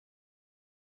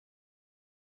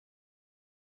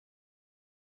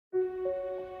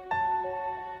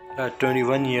A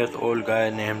 21-year-old guy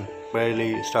named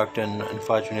Barely Stockton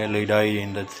unfortunately died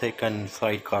in the second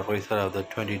sidecar race of the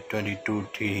 2022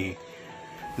 TT.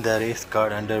 The race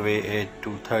got underway at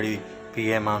 2:30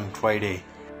 p.m. on Friday.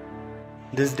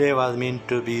 This day was meant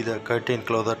to be the curtain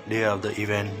closer day of the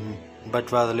event,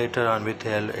 but was later on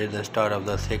withheld at the start of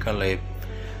the second lap.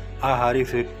 A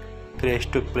horrific crash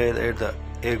took place at the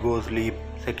Ego's Leap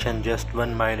section just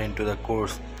 1 mile into the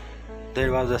course.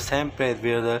 There was the same place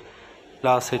where the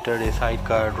last Saturday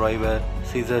sidecar driver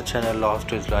Caesar Channel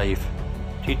lost his life.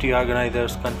 TT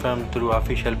organizers confirmed through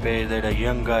official page that a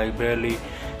young guy, barely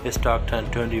Stockton,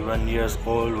 21 years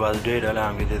old, was dead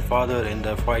along with his father in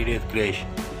the Friday's crash.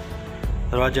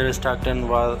 Roger Stockton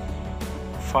was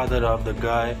father of the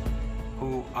guy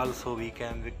who also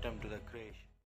became victim to the crash.